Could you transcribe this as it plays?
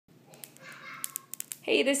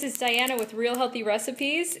Hey, this is Diana with Real Healthy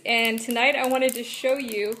Recipes, and tonight I wanted to show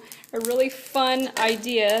you a really fun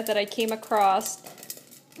idea that I came across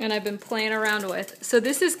and I've been playing around with. So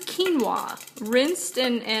this is quinoa, rinsed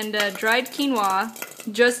and dried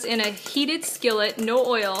quinoa, just in a heated skillet, no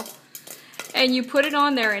oil, and you put it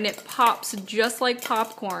on there and it pops just like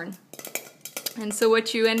popcorn. And so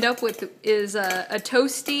what you end up with is a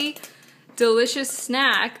toasty, delicious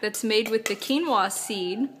snack that's made with the quinoa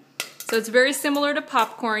seed. So it's very similar to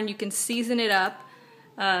popcorn. You can season it up,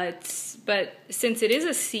 but since it is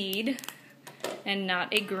a seed and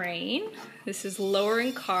not a grain, this is lower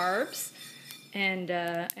in carbs and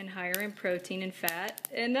higher in protein and fat.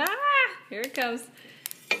 And here it comes.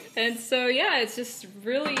 And so yeah, it's just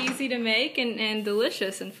really easy to make and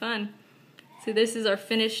delicious and fun. So this is our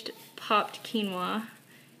finished popped quinoa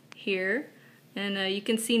here. And you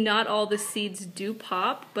can see not all the seeds do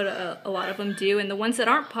pop, but a lot of them do. And the ones that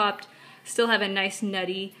aren't popped still have a nice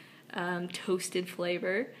nutty toasted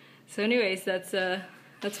flavor. So anyways, that's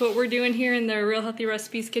what we're doing here in the Real Healthy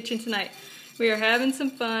Recipes kitchen tonight. We are having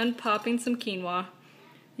some fun popping some quinoa.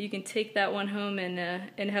 You can take that one home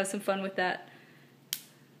and have some fun with that.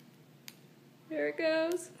 There it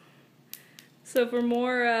goes. So for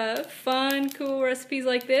more fun, cool recipes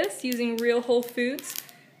like this using real whole foods,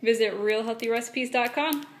 visit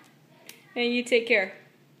realhealthyrecipes.com. And you take care.